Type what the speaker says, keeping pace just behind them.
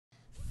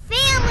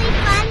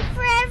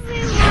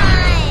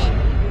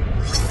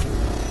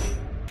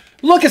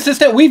Look,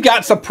 assistant, we've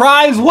got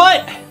surprise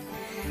what?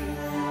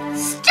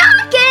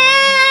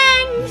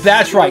 Stockings!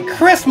 That's right,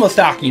 Christmas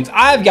stockings.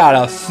 I've got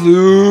a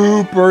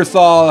super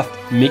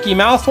soft Mickey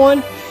Mouse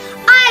one.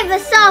 I have a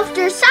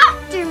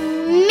softer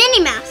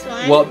Minnie Mouse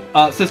one. Well,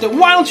 assistant,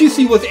 why don't you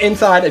see what's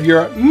inside of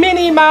your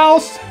Minnie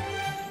Mouse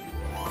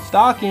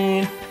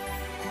stocking?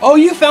 Oh,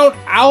 you found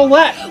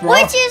Owlette, bro.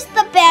 Which is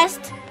the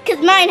best,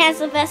 because mine has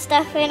the best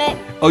stuff in it.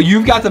 Oh,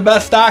 you've got the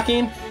best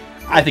stocking?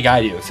 I think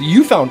I do. So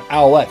you found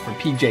Owlette from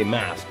PJ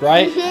Masks,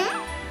 right?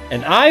 Mm-hmm.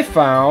 And I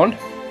found,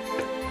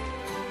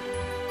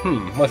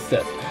 what's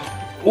this?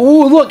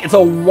 Oh, look, it's a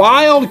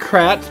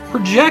Wildcats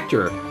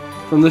projector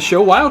from the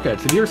show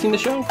Wildcats. Have you ever seen the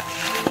show?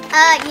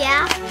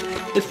 Yeah.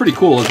 It's pretty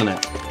cool, isn't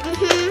it?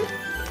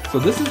 Mm-hmm. So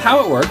this is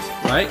how it works,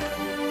 right?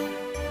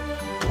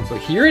 So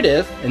here it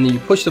is, and then you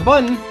push the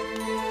button,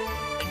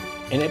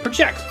 and it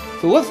projects.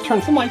 So let's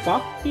turn some lights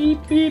off.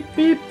 Beep, beep,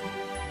 beep.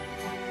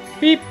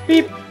 Beep,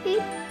 beep.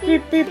 Beep,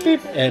 Beep, beep,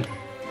 beep. And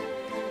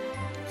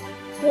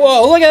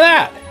whoa, look at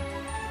that.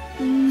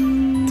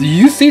 Do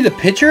you see the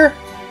picture?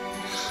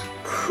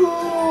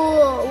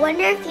 Cool.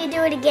 Wonder if you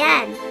do it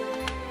again.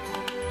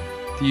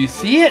 Do you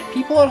see it,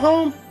 people at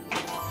home?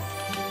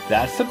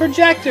 That's the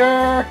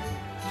projector.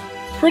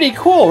 Pretty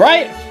cool,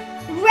 right?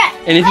 Right.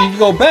 And if you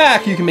go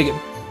back, you can make it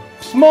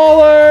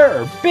smaller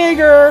or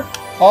bigger.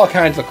 All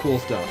kinds of cool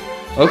stuff.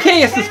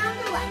 Okay, it's this.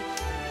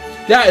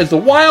 That is the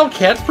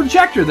Wildcats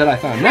projector that I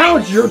found. Now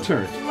it's your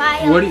turn.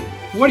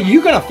 What are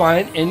you gonna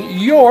find in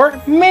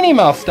your Minnie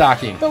Mouse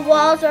stocking? The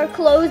walls are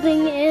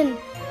closing in.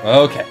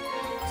 Okay.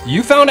 So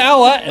you found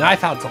Owlette and I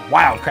found some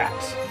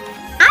Wildcats.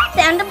 I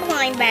found a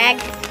blind bag.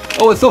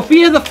 Oh, it's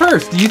Sophia the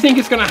First. Do you think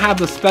it's gonna have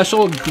the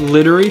special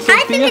glittery Sophia?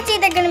 I think it's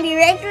either gonna be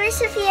regular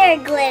Sophia or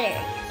glitter.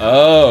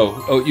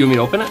 Oh, you want me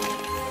to open it?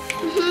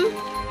 Mm-hmm.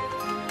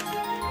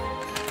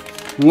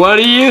 What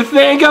do you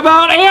think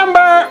about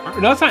Amber?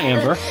 No, it's not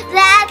Amber.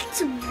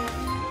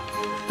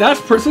 That's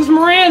Princess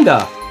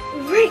Miranda.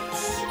 Right.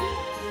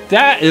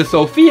 That is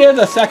Sophia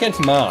the Second's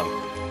mom.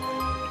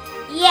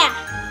 Yeah.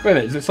 Wait a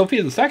minute, is it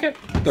Sophia the Second?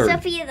 Third?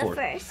 Sophia the Fourth?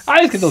 First.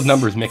 I just get those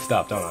numbers mixed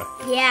up, don't I?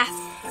 Yeah.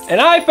 And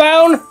I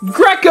found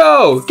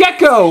Gekko!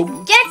 Gekko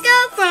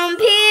from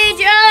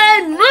PJ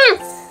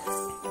Masks.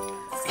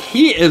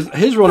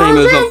 His real name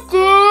is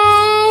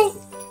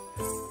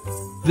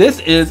this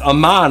is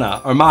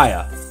Amana or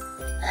Maya.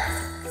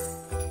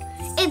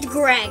 It's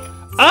Greg.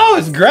 Oh,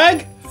 it's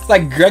Greg?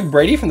 Like Greg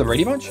Brady from the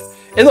Brady Bunch?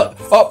 And look,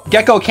 oh,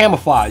 Gekko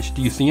camouflage.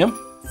 Do you see him?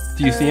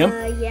 Do you see him?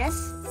 Yes.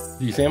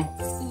 Do you see him?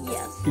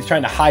 Yes. He's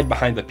trying to hide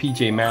behind the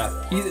PJ Masks.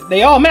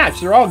 They all match.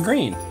 They're all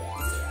green.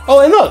 Oh,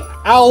 and look,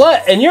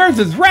 Owlette, and yours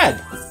is red.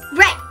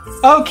 Red.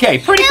 Okay,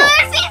 pretty cool.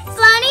 It would be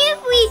funny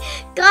if we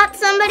got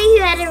somebody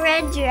who had a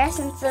red dress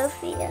and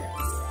Sophia.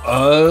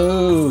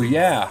 Oh,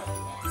 yeah.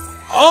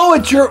 Oh,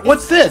 it's your,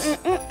 what's this?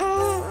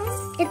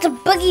 It's a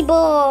boogie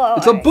board.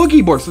 It's a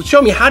boogie board. So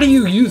show me, how do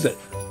you use it?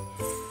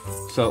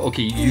 So,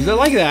 okay, you use it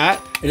like that,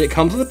 and it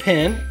comes with a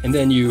pen, and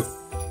then you...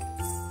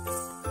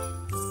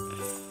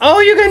 Oh,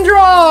 you can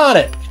draw on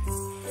it!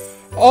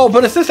 Oh,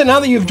 but assistant, now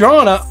that you've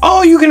drawn it,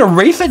 oh, you can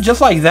erase it just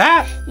like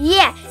that?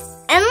 Yeah,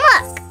 and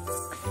look.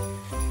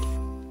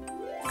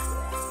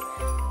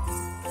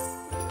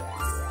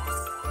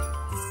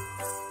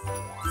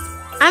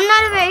 I'm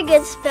not a very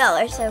good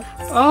speller, so...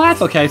 Oh,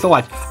 that's okay. So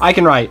watch. I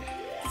can write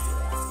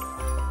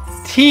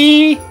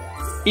TEF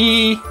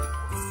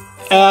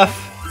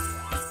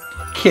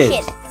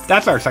Kids.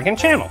 That's our second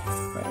channel.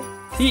 Right?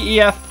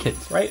 TEF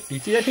Kids, right? You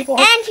see that, people?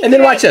 And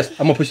then watch this.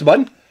 I'm going to push the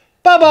button.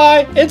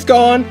 Bye-bye. It's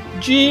gone.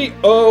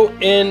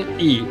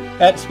 G-O-N-E.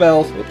 That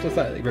spells, whoops, that's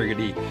not a very good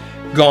E.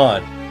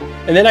 Gone.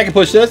 And then I can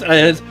push this,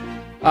 and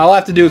all I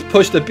have to do is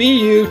push the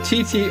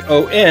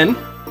B-U-T-T-O-N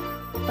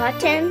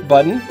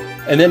button.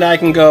 And then I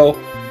can go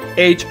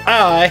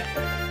H-I,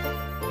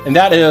 and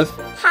that is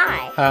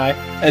hi.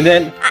 And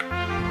then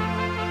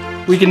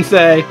we can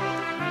say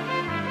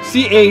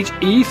C-H-E-C-K-T-H-E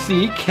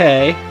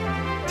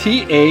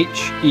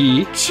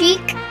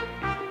cheek.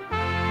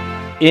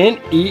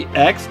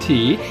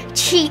 N-E-X-T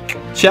Cheek.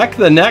 Check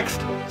the next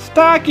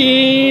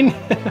stocking. Ooh,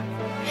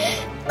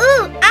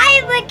 I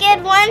have a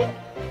good one.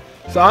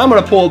 So I'm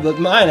gonna pull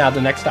mine out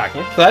the next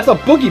stocking. So that's a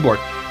boogie board.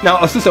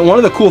 Now, assistant, one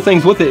of the cool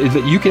things with it is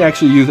that you can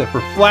actually use it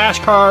for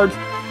flashcards,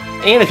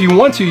 and if you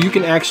want to, you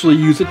can actually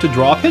use it to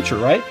draw a picture,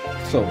 right?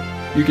 So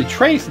you could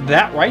trace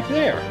that right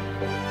there.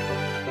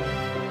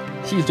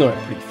 She's doing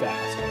it pretty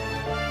fast.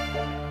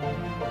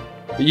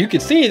 But you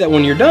can see that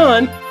when you're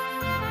done.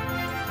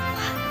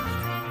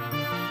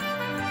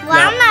 Well,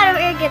 I'm not a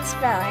very good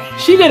speller.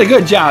 She did a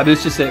good job.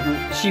 It's just that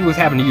she was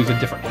having to use a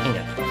different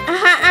hand.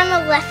 I'm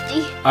a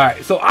lefty. All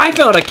right, so I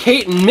found a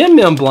Kate and Mim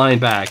Mim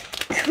blind bag.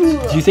 Cool.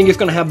 Do you think it's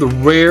gonna have the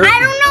rare, I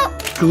don't know,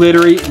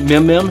 glittery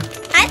Mim Mim?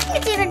 I think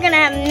it's either gonna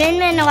have Min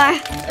Min or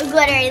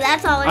glittery.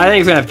 That's all. I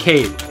think it's gonna have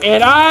Kate,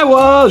 and I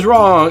was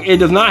wrong. It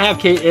does not have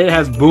Kate. It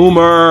has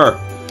Boomer.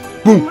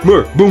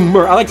 Boomer,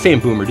 Boomer. I like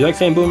saying Boomer. Do you like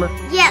saying Boomer?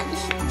 Yeah.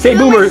 Say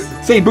Boomer.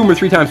 Say Boomer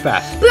 3 times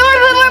fast. Boomer,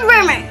 Boomer,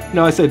 Boomer.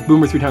 No, I said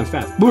Boomer 3 times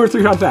fast. Boomer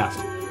 3 times fast.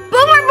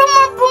 Boomer,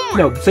 Boomer, Boomer.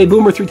 No, say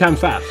Boomer 3 times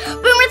fast.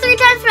 Boomer 3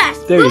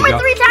 There you go. Boomer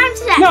 3 times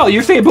fast. No,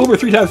 you're saying boomer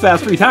 3 times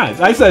fast 3 times.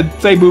 I said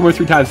say boomer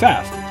 3 times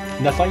fast.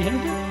 And that's all you had to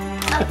do?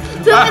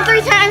 Boomer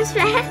 3 times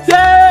fast.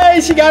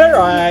 Yay, she got it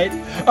right.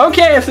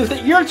 Okay,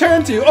 assistant, your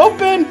turn to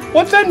open.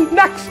 What's in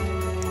next?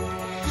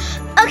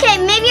 Okay,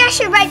 maybe I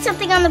should write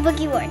something on the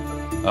boogie board.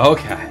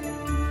 Okay.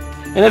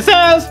 And it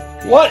says,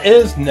 what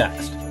is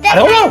next? I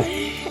don't know.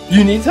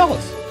 You need to tell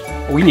us.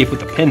 We need to put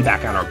the pin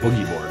back on our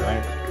boogie board,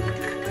 right?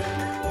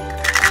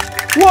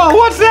 Whoa,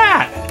 what's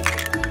that?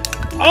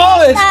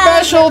 Oh, it's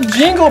special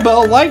Jingle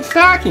Bell light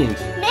stockings.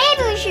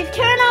 Maybe we should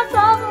turn off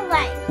all the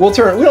lights.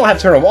 We don't have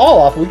to turn them all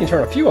off, but we can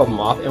turn a few of them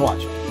off and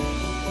watch.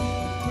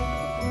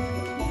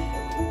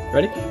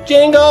 Ready?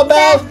 Jingle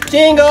bells,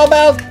 jingle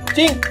bells,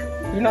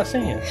 You're not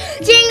singing.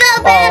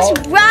 Jingle bells,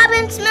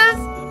 Robin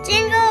smells.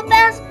 Jingle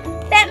bells,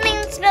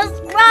 Batman smells.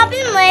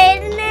 Robin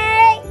laid an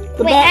egg.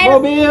 The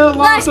Batmobile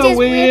lost the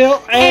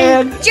wheel,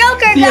 and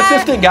Joker the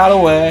assistant got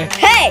away.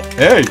 Hey!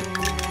 Hey!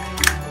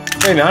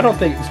 Wait a minute, I don't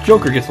think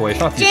Joker gets away. It's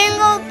not the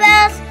Jingle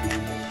bells,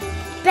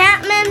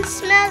 Batman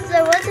smells.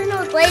 There was an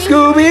old lady.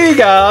 Scooby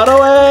got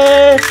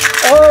away.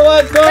 Oh,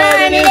 what's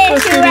going on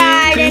for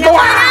Scooby?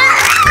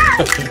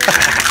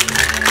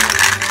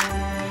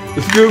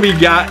 The Scooby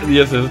got the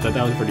assistant.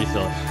 That was pretty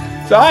silly.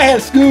 So I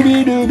had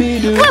Scooby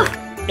Dooby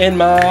Doo in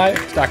my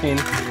stocking.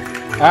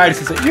 All right,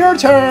 assistant, your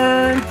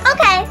turn.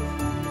 Okay.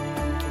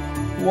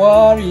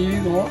 What are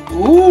you going?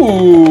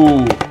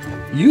 Ooh,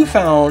 you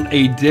found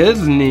a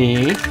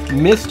Disney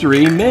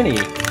mystery mini.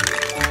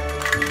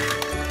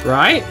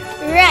 Right?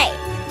 Right.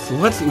 So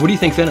what do you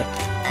think's in it?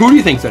 Who do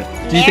you think's in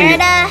it? Do you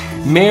Merida.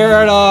 think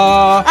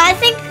Merida. I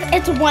think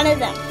it's one of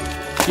them.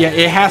 Yeah,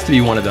 it has to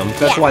be one of them.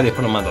 That's why they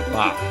put them on the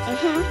box.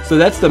 Mm-hmm. So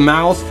that's the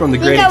mouse from the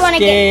Great Escape.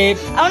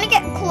 I want to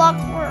get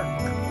Clockwork.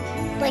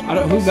 Like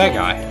Who's that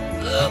guy?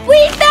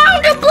 We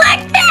found a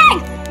black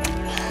bag.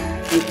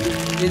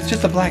 It's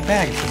just a black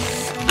bag.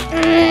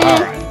 All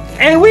right.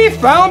 And we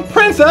found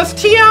Princess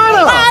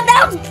Tiana.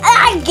 That was,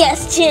 I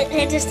guessed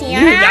Princess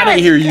Tiana. I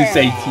didn't hear you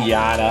say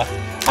Tiana.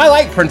 I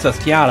like Princess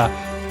Tiana,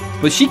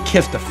 but she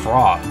kissed a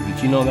frog.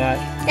 Did you know that?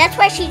 That's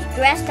why she's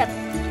dressed up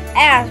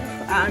as a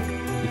frog.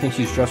 You think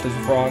she's dressed as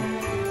a frog?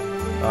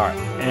 All right.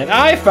 And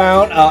I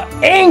found an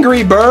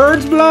Angry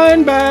Birds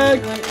blind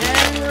bag.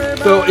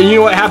 So you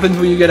know what happens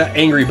when you get an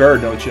Angry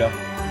Bird, don't you?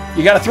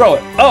 You gotta throw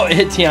it. Oh, it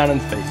hit Tiana in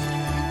the face.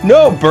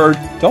 No, bird,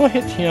 don't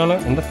hit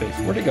Tiana in the face.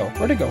 Where'd it go?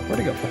 Where'd it go? Where'd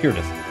it go? Oh, here it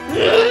is.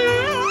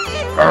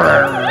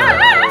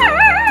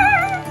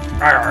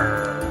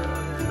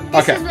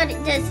 This is what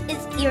it does.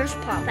 Its ears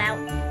pop out.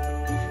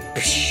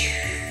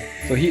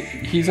 So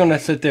he's gonna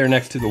sit there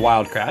next to the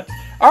Wildcat.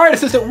 All right,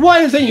 assistant,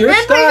 what is in your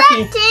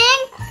stocking?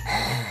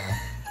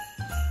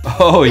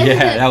 Oh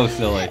yeah, that was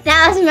silly.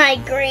 That was my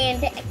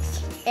grand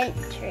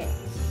entrance.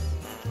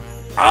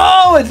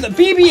 Oh, it's the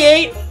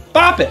BB-8.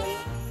 Bop it.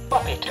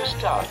 Bop it to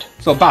start.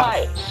 So bop.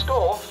 High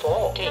score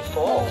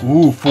 44.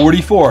 Ooh,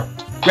 44.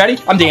 Ready?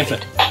 I'm dancing.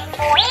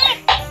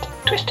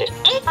 Twist it.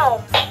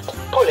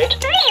 Pull it.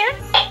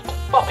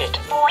 Bop it.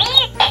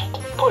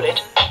 Pull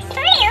it.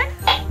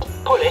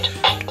 Pull it.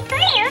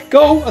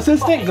 Go,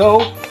 assistant,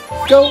 go.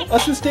 Go,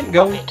 assistant,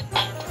 go.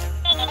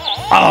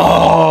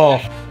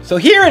 Oh, so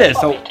here it is.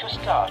 So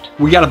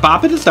we got to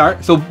bop it to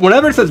start. So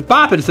whenever it says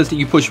bop it, assistant,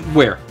 you push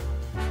where?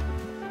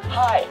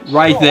 High.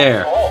 Right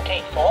there.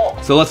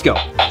 44. So let's go.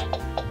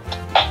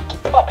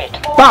 Bop it.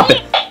 Bop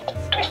it.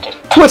 Twist it.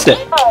 Twist it.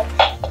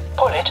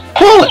 Pull it.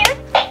 Pull it.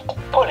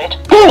 Pull it.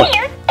 Pull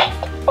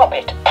it. Bop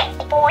it.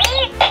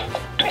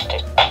 Twist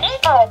it.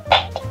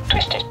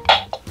 Twist it.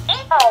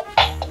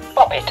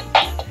 Bop it.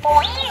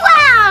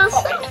 Wow,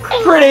 so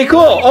cool. Pretty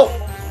cool.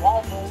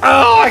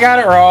 Oh, I got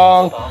it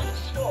wrong.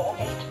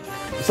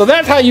 So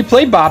that's how you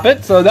play Bop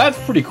It. So that's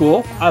pretty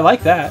cool. I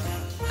like that.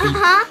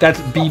 That's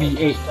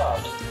BB-8.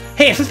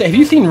 Hey, assistant, have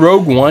you seen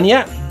Rogue One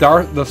yet?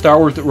 The Star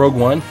Wars Rogue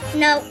One?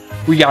 No.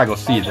 We gotta go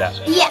see that.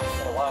 Yeah.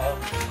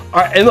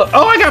 All right, and look.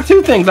 Oh, I got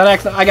two things.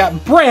 I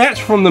got Branch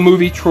from the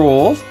movie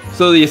Trolls.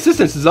 So the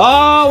assistant has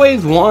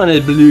always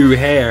wanted blue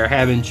hair,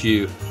 haven't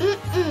you?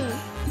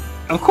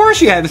 Of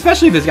course you have,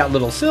 especially if it's got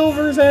little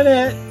silvers in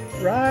it,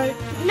 right?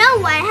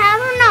 No, I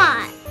have or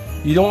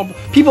not. You don't want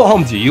people at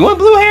home, do you want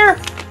blue hair?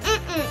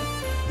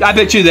 I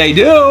bet you they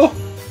do.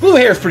 Blue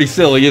hair is pretty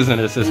silly, isn't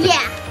it, assistant?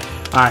 Yeah.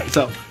 All right,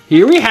 so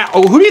here we have.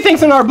 Oh, who do you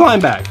think's in our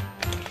blind bag?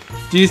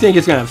 Do you think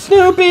it's gonna have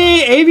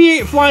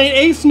Snoopy, Flying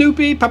Ace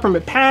Snoopy,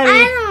 Peppermint Patty?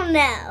 I don't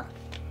know.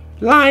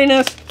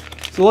 Linus.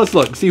 So let's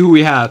look, see who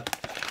we have.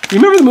 You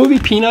remember the movie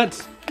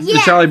Peanuts? Yeah.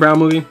 The Charlie Brown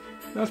movie?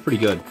 That was pretty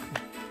good.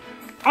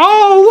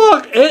 Oh,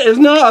 look, it is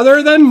none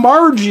other than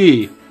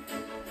Margie.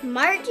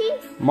 Margie?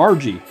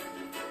 Margie.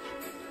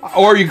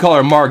 Or you call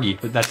her Margie,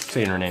 but that's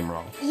saying her name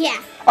wrong.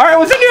 Yeah. All right,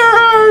 what's in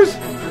yours?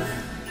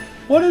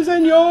 What is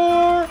in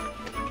your?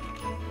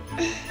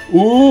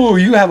 Ooh,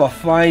 you have a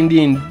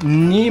Finding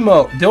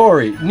Nemo.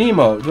 Dory.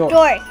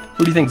 Dory.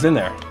 Who do you think's in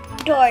there?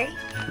 Dory.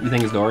 You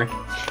think it's Dory?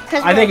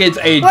 I think it's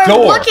a we're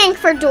door. We're looking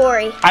for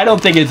Dory. I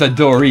don't think it's a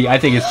Dory. I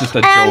think it's just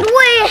a door. And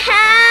we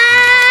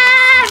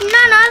have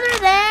none other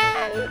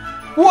than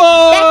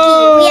Whoa!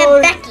 Becky. We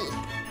have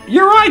Becky.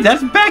 You're right.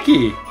 That's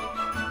Becky.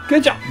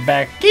 Good job.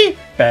 Becky,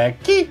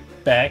 Becky,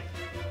 Beck.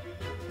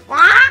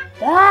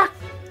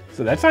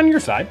 So that's on your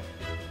side.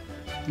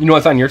 You know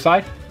what's on your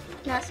side?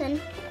 Nothing.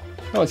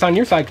 No, it's on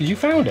your side because you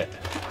found it.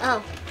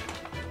 Oh.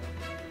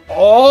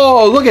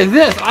 Oh, look at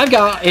this. I've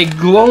got a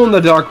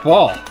glow-in-the-dark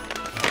ball.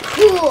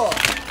 Cool.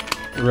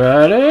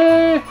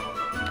 Ready?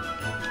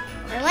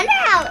 I wonder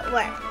how it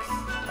works.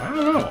 I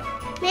don't know.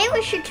 Maybe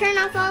we should turn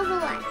off all the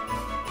lights.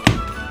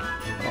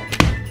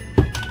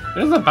 It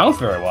doesn't bounce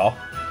very well.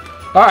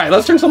 All right,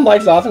 let's turn some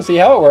lights off and see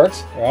how it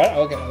works. All right,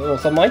 okay. Well,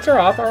 some lights are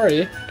off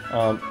already.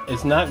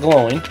 It's not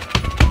glowing.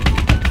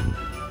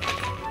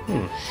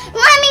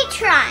 Let me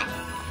try.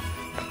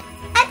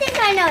 I think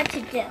I know what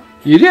to do.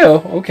 You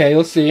do? Okay,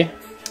 let's see.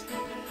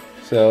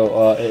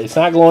 So, it's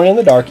not glowing in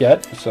the dark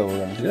yet, so we're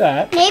going to do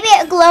that. Maybe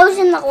it glows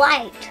in the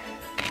light.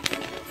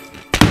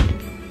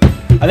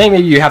 I think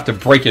maybe you have to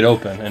break it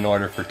open in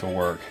order for it to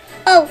work.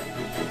 Oh,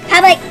 how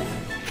about...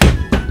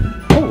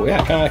 Oh, yeah,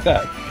 kind of like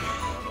that.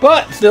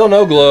 But still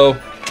no glow.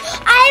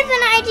 I have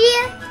an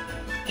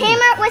idea.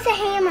 Hammer it with a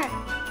hammer.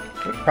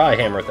 We can probably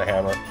hammer with the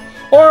hammer.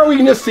 Or we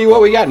can just see what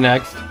we got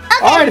next. Okay.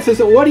 Alright,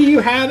 assistant, what do you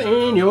have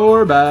in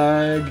your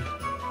bag?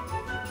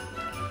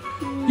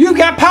 You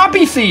got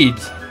poppy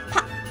seeds.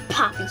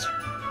 Poppy.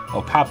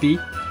 Oh, Poppy.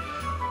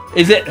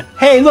 Is it,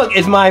 hey, look,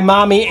 it's my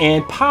mommy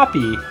and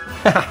Poppy.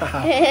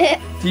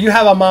 Do you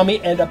have a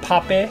mommy and a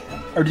Poppy?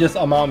 Or just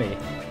a mommy?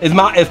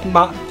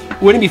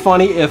 Wouldn't it be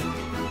funny if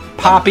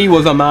Poppy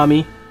was a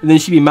mommy? And then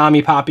she'd be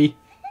Mommy Poppy?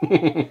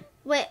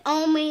 Wait,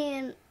 only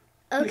in...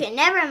 Okay,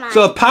 never mind.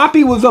 So if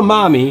Poppy was a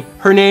mommy,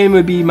 her name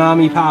would be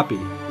Mommy Poppy.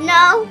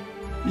 No.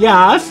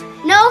 Yes?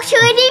 No, she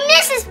would be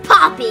Mrs.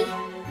 Poppy.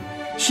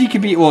 She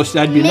could be, well,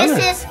 that'd be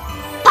Mrs.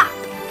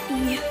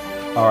 Poppy.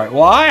 Alright,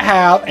 well, I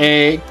have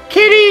a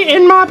kitty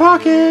in my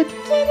pocket.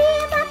 Kitty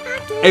in my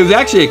pocket. It was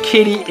actually a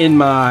kitty in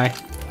my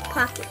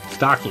Pocket.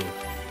 stocking.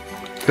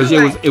 Because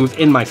it was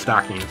in my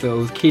stocking. So it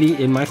was kitty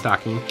in my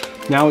stocking.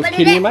 Now it's But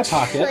kitty it in my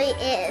pocket. actually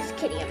is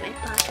kitty in my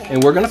pocket.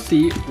 And we're going to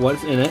see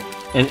what's in it.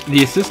 And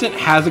the assistant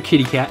has a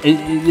kitty cat.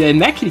 And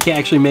that kitty cat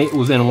actually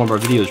was in one of our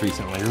videos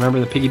recently. Remember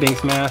the piggy bank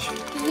smash?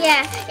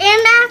 Yeah,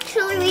 and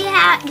actually we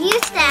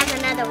used to have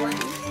another one.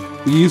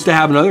 We used to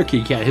have another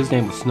kitty cat. His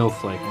name was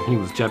Snowflake, and he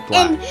was jet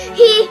black. And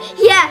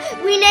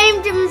we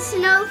named him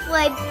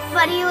Snowflake,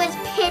 but he was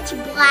pitch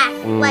black.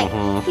 Like,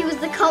 he was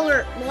the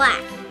color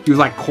black. He was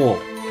like coal,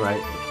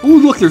 right? Ooh,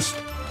 look, there's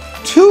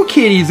 2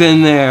 kitties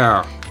in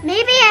there.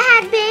 Maybe it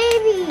had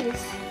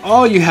babies.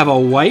 Oh, you have a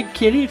white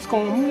kitty. It's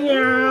going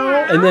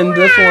meow. And then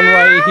this one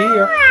right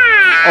here.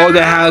 Oh,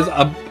 that has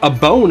a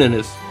bone in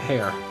his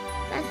hair.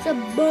 That's a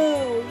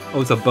bow.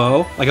 Oh, it's a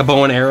bow? Like a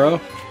bow and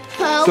arrow?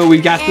 Bow So we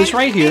got this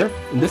right here.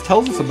 And this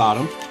tells us about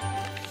him.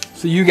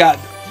 So you got,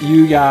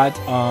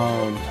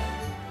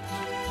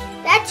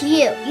 That's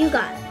you. You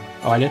got it.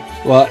 Oh, I did?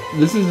 Well,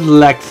 this is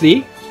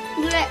Lexi.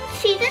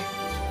 See this?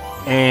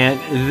 And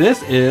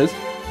this is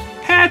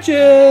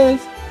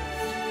Patches.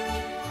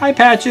 Hi,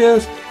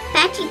 Patches.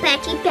 Patchy,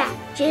 patchy,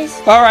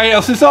 patches. All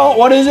right, so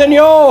what is in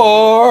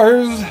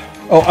yours?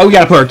 Oh, we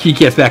gotta put our kitty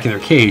cats back in their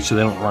cage so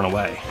they don't run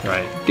away. All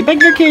right, get back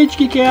in your cage,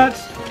 kitty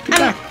cats. Get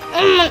back.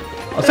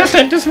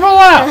 Assistant, just roll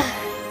out.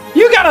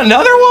 You got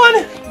another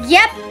one?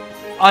 Yep.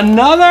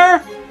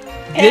 Another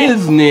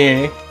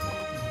Disney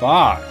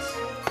box.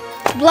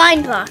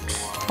 Blind box.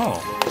 Oh.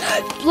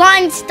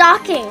 Blind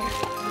stocking.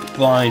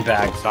 Blind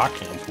bag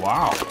stockings.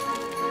 Wow.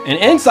 And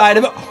inside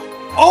of it.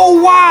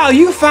 Oh wow!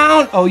 You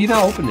found. Oh, you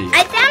now opened these.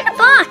 I found a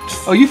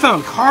box. Oh, you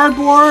found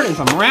cardboard and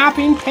some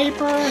wrapping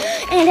paper.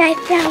 And I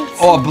found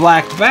Oh, a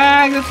black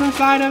bag that's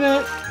inside of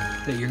it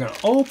that you're gonna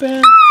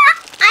open.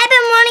 I've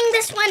been wanting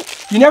this one.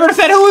 You never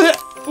said who is it?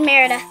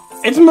 Merida.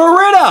 It's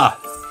Merida.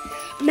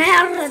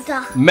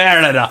 Merida.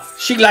 Merida.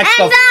 She likes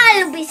And stuff.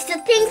 I'll be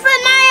sitting for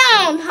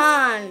my own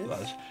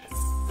hands.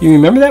 You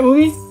remember that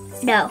movie?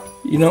 No.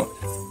 You know?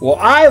 Well,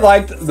 I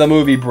liked the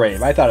movie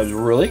Brave. I thought it was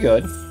really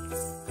good.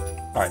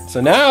 All right,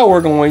 so now we're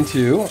going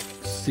to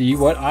see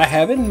what I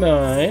have in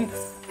mind.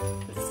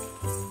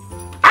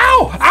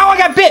 Ow! Ow, I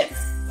got bit!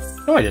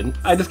 No, I didn't.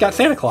 I just got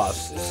Santa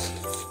Claus.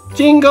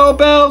 Jingle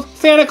bells,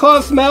 Santa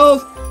Claus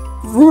smells,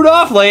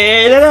 Rudolph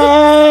laid an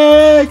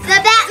egg. The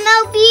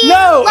Batmobile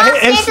No,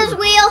 lost Santa's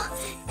wheel.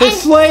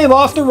 His sleigh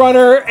lost a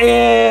runner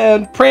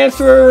and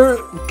Prancer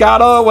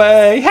got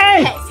away.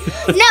 Hey!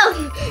 No,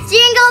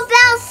 Jingle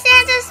bells,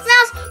 Santa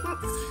smells.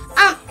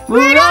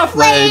 Rudolph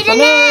laid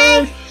an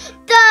egg.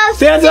 The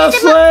Santa's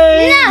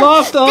sleigh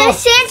lost the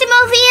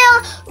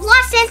Santamobile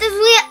lost Santa's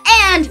wheel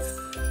and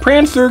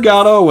Prancer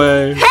got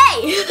away.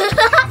 Hey!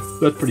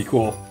 That's pretty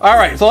cool. All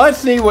right, so let's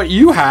see what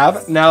you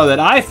have now that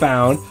I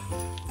found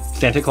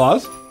Santa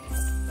Claus.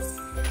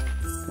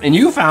 And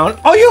you found,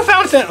 you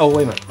found Santa, oh,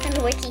 wait a minute. And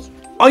the wiki.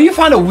 Oh, you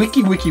found a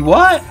wiki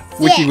what?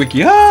 Wiki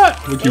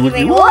what? Wiki what?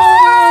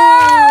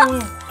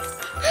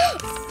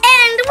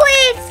 And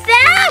we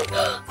found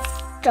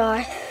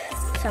Darth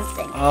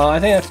something. I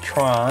think that's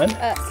Tron.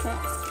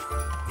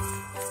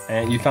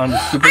 And you found a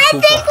super cool. I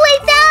think we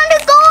found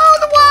a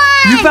gold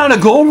one. one! You found a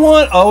gold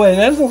one? Oh, and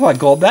that doesn't look like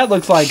gold. That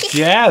looks like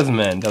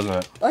Jasmine, doesn't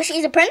it? Well,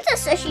 she's a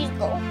princess, so she's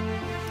gold.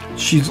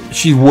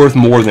 She's worth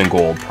more than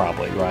gold,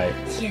 probably, right?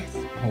 Yes.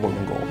 More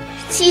than gold.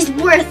 She's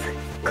worth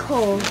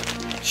gold.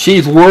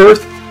 She's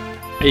worth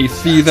a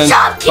season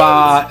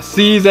Shopkins!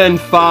 season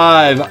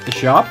 5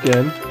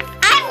 Shopkin.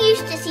 I'm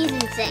used to season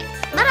 6,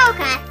 but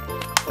okay.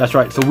 That's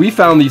right. So we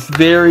found these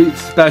very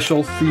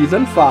special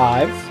season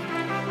 5s.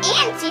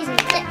 And season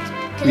 6,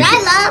 because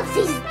I love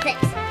season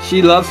 6.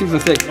 She loves season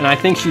 6, and I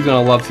think she's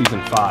gonna love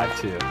season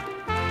 5 too.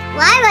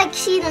 Well, I like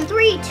season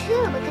 3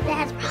 too, because it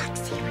has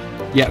Roxy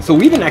Ring. Yeah, so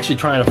we've been actually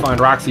trying to find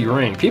Roxy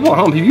Ring. People at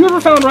home, have you ever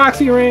found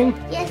Roxy Ring?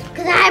 Yes,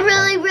 because I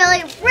really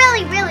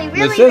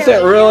The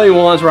assistant really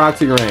wants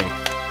Roxy Ring.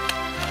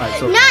 Alright,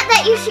 so not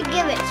that you should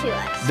give it to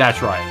us.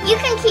 that's right. You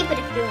can keep it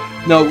if you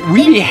want. No,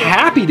 we'd be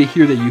happy to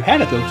hear that you had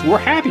it though, because we're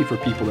happy for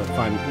people that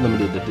find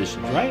limited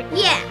editions, right?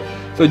 Yeah.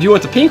 So do you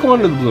want the pink one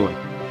or the blue one?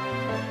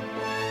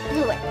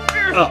 Do it.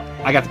 Oh,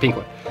 I got the pink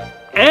one.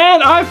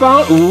 And I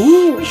found,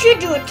 ooh, We should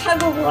do a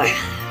tug of war.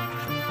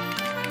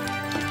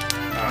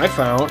 I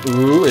found,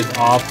 ooh, it's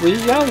awfully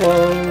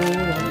yellow.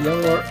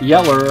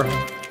 Yeller.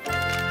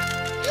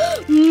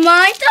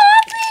 Mine's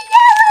awfully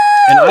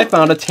yellow. And I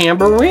found a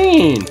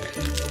tambourine.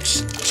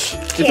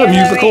 It's a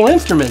musical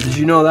instrument. Did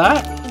you know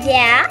that?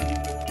 Yeah.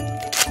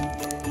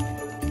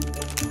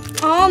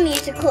 All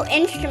musical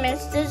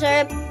instruments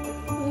deserve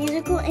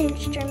musical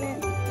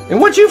instruments.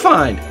 And what'd you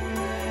find?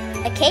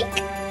 A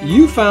cake?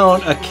 You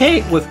found a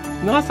cake with,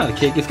 no, it's not a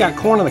cake. It's got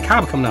corn on the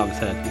cob coming out of his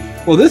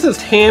head. Well, this is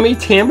Tammy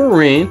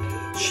Tambourine.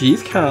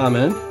 She's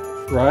common,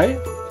 right?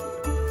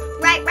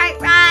 Right.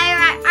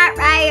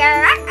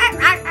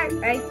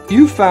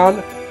 You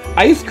found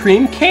ice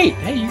cream cake.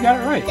 Hey, you got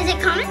it right. Is it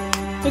common?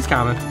 It's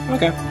common.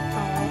 Okay.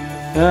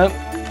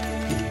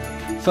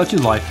 Such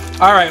is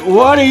life. All right,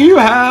 what do you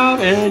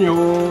have in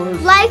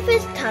yours? Life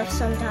is tough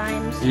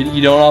sometimes.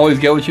 You don't always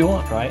get what you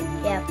want, right?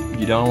 Yeah.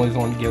 You don't always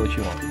want to get what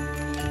you want.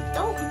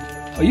 Oh.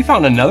 Oh, you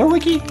found another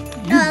wiki?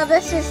 No,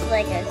 this is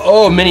Legos.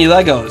 Oh, mini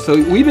Legos. So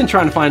we've been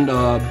trying to find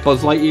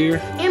Buzz Lightyear.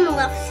 And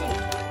Maleficent.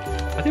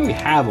 I think we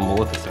have a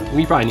Maleficent.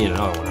 We probably need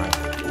another one, right?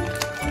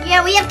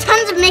 Yeah, we have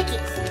tons of Mickeys.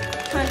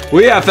 Tons.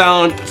 We have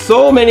found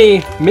so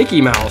many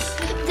Mickey Mouse.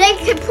 They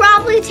could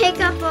probably take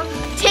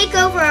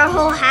over our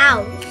whole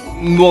house.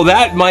 Well,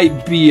 that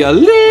might be a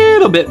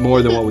little bit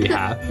more than what we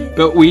have.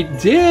 But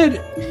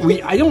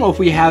I don't know if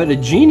we have a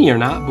Genie or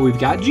not, but we've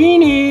got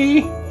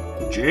Genie.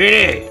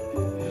 Genie.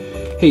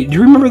 Hey, do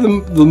you remember the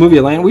movie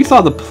Atlanta? We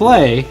saw the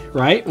play,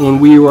 right, when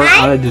we were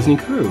on a Disney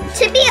cruise.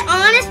 To be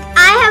honest,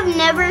 I have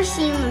never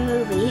seen the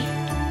movie.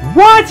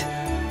 What?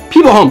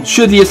 People home,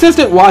 should the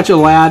assistant watch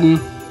Aladdin?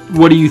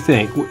 What do you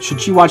think?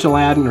 Should she watch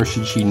Aladdin or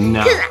should she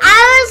not? Because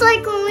I was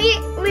like,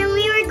 when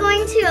we were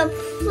going to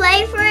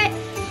play for it,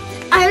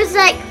 I was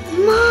like,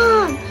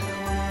 Mom,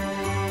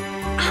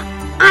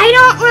 I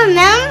don't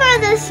remember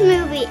this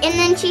movie. And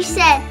then she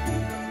said,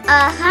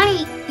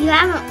 honey, you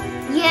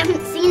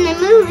haven't seen the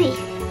movie.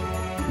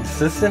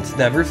 Assistant's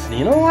never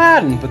seen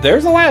Aladdin, but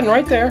there's Aladdin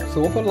right there,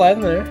 so we'll put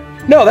Aladdin there.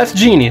 No, that's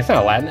Genie. It's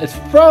not Aladdin. It's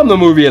from the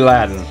movie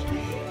Aladdin.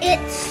 Hey,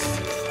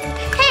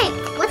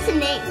 what's the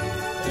name?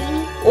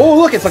 Genie? Oh,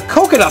 look, it's a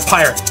coconut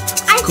pirate.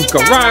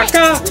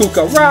 Cucaraca,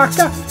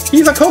 Cucaraca.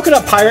 He's a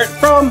coconut pirate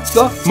from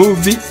the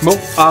movie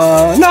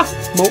Moana.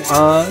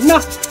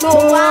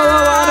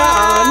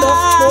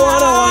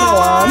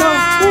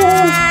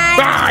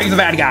 He's a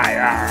bad guy.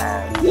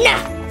 No.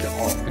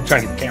 I'm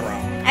trying to get the camera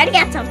off. I already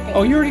got something.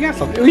 Oh, you already got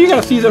something. Oh, you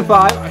got a season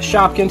 5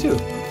 Shopkin too.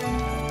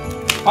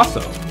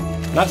 Also,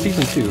 not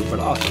season 2, but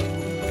also.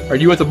 Or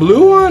do you want the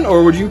blue one,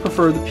 or would you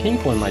prefer the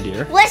pink one, my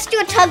dear? Let's do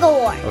a tug of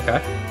war.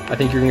 Okay. I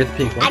think you're gonna get the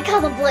pink one. I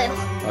call the blue.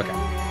 Okay.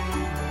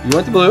 You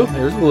want the blue?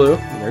 There's the blue.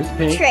 There's the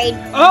pink. Trade.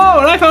 Oh,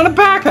 and I found a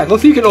backpack.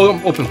 Let's see who can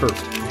open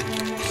first.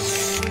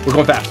 We're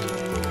going fast.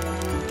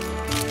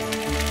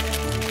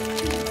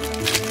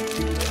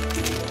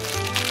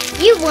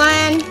 You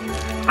won.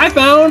 I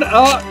found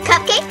a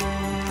Cupcake?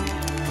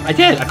 I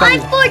did. I found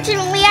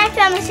Unfortunately, I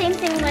found the same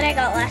thing that I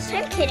got last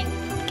time. Kidding.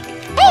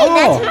 Hey,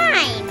 that's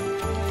mine.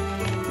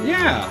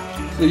 Yeah.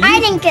 So I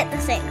didn't get the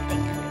same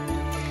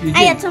thing.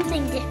 I got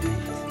something different.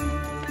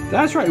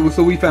 That's right.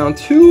 So we found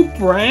 2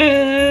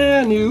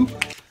 brand new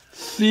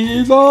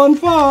season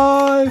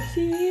 5.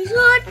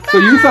 Season 5. So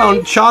you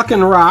found Chalk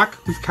and Rock,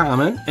 who's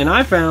common, and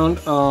I found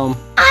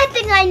I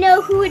think I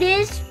know who it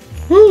is.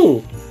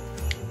 Who?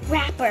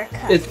 Rapper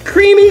Cup. It's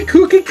Creamy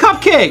Cookie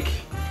Cupcake.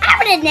 I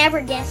would have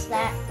never guessed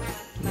that.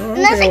 No,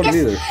 Unless I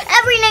guessed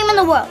every name in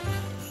the world,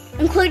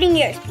 including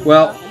yours.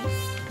 Well,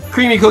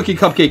 Creamy Cookie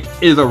Cupcake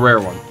is a rare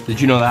one.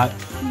 Did you know that?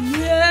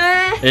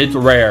 Yeah. It's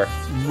rare.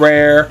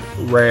 Rare.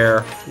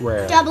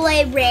 Double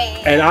A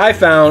rare. And I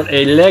found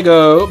a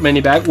Lego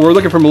mini bag. We're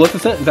looking for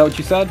Maleficent. Is that what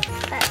you said?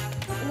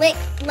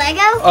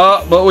 Lego?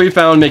 But we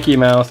found Mickey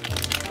Mouse.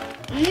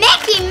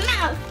 Mickey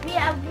Mouse.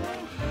 Yeah.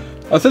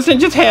 Assistant,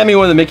 just hand me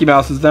one of the Mickey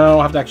Mouses. Then I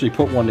don't have to actually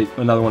put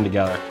another one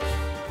together.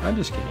 I'm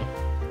just kidding.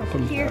 I'll put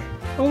them Here.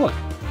 together. Oh look.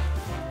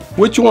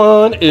 Which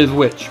one is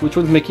which? Which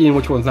one's Mickey and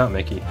which one's not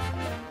Mickey?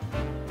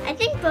 I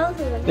think both of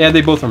them. Yeah,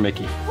 they both are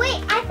Mickey.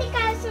 Wait, I think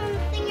I have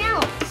something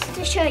else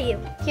to show you.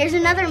 Here's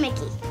another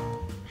Mickey.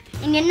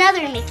 And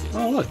another Mickey.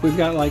 Oh, look, we've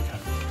got like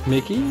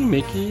Mickey.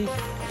 Wait,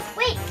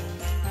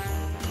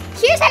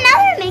 here's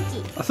another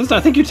Mickey. Sister,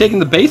 I think you're taking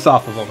the base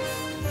off of them.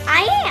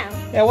 I am.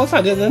 Yeah, well, it's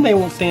not, then they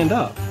won't stand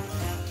up.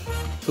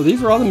 So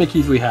these are all the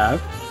Mickeys we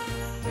have.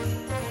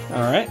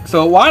 All right,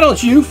 so why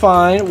don't you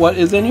find what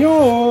is in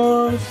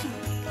yours?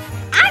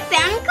 I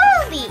found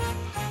Goldie.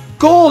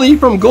 Goldie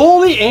from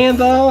Goldie and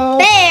the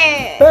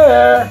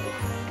Bear.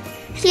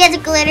 She has a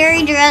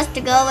glittery dress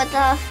to go with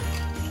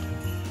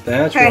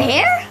That's her right.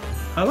 hair.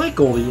 I like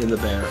Goldie and the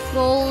Bear.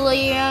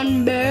 Goldie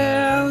and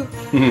Bear.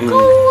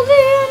 Goldie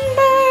and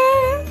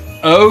Bear.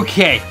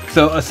 Okay,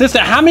 so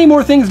assistant, how many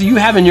more things do you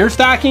have in your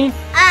stocking?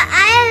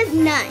 I have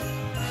none.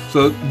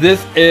 So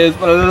this is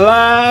the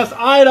last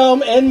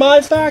item in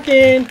my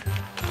stocking.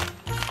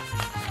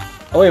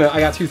 Oh wait a minute, I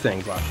got 2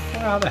 things left.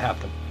 How'd that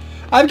happen?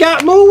 I've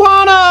got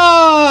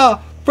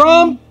Moana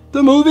from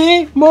the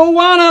movie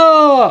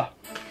Moana.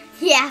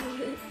 Yeah.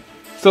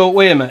 So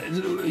wait a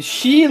minute,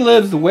 she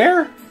lives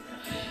where?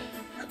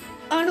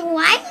 On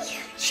Hawaii?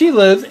 She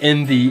lives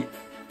in the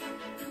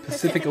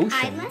Pacific Ocean.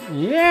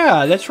 Island?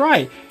 Yeah, that's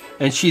right.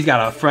 And she's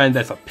got a friend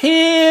that's a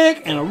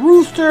pig and a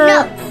rooster.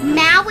 No,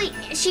 Maui.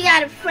 She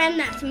got a friend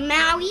that's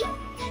Maui.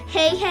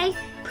 Hey,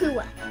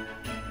 Pua.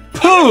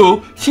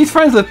 Pooh? She's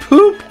friends with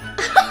Poop?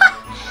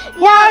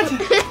 What?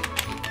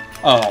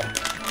 Oh,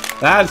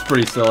 that's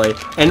pretty silly.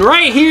 And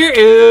right here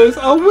is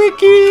a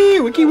wiki.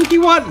 Wiki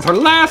what? It's her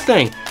last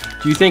thing.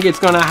 Do you think it's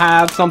gonna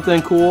have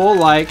something cool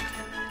like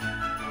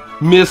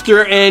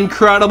Mr.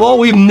 Incredible?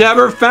 We've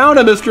never found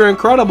a Mr.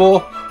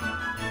 Incredible.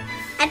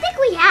 I think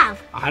we have.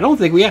 I don't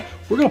think we have.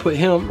 We're gonna put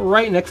him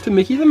right next to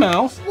Mickey the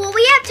Mouse. Well,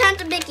 we have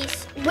tons of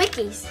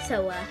wikis,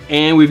 so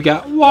And we've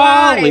got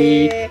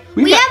Wally.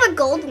 We have a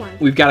gold one.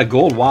 We've got a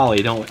gold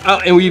Wally, don't we? Oh,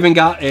 and we even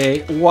got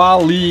a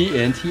Wally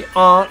and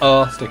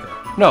Tiana sticker.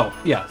 No,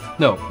 yes.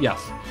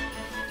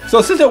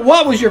 So, Sister,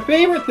 what was your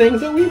favorite things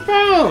that we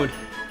found?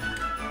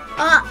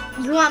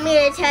 You want me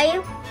to tell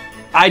you?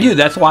 I do.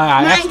 That's why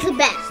I asked. Mine's the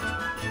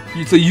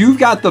best. So you've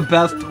got the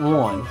best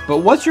one. But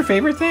what's your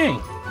favorite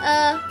thing?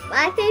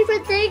 My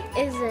favorite thing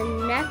is a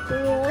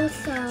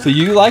necklace. So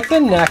you like the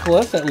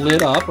necklace that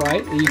lit up,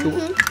 right?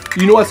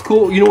 You know what's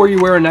cool? You know where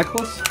you wear a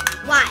necklace?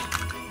 Why?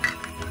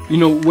 You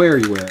know where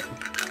you wear it?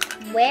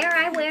 Where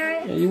I wear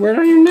it? Yeah, you wear it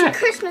on your neck. To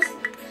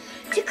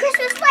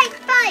Christmas light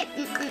fight.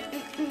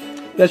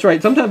 That's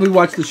right. Sometimes we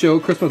watch the show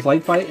Christmas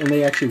Light Fight, and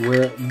they actually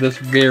wear this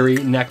very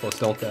necklace,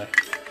 don't they?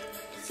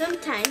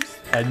 Sometimes.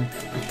 And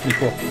pretty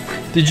cool.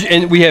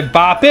 And we have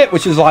Bop It,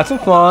 which is lots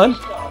of fun.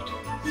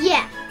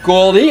 Yeah.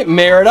 Goldie,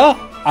 Merida.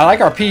 I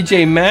like our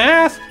PJ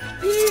Masks.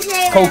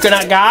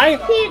 Coconut Guy.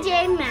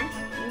 PJ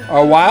Masks.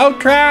 Our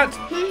Wildcats,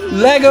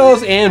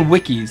 Legos, and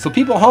Wikis. So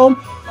people at home,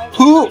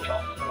 who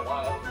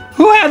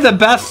had the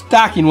best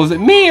stocking? Was it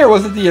me or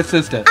was it the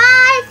assistant?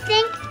 I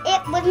think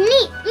it was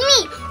me.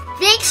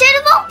 Big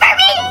should vote for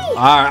me.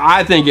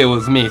 I think it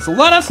was me. So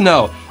let us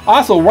know.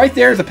 Also, right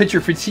there is a picture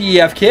for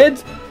TEF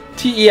Kids,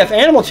 TEF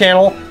Animal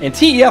Channel, and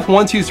TEF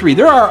 123.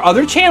 There are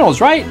other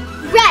channels, right?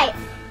 Right.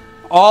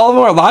 All of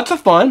them are lots of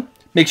fun.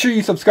 Make sure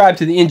you subscribe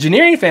to the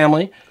Engineering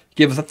Family.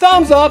 Give us a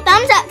thumbs up.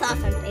 Thumbs up,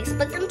 thoughts on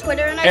Facebook and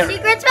Twitter, and our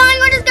secret spelling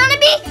word is gonna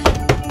be.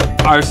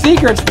 Our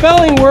secret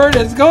spelling word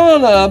is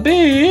gonna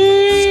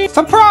be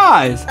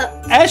surprise.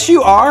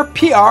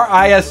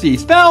 SURPRISE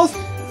spells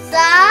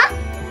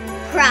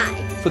surprise.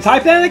 So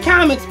type that in the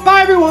comments.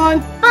 Bye, everyone.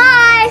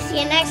 Bye. See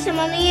you next time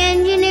on the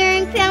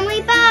Engineering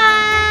Family.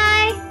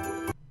 Bye.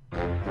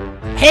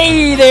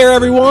 Hey there,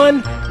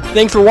 everyone.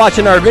 Thanks for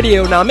watching our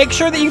video. Now make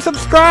sure that you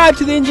subscribe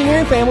to the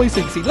Engineering Family so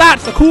you can see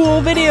lots of cool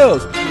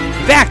videos.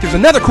 In fact, there's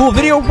another cool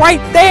video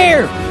right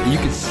there. You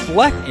can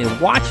select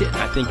and watch it.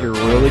 I think you're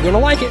really going to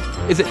like it.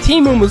 Is it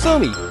Team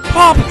Umizoomi,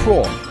 Paw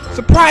Patrol,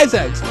 Surprise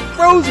Eggs,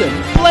 Frozen,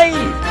 Blade,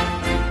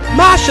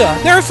 Masha?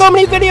 There are so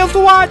many videos to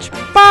watch.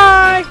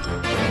 Bye.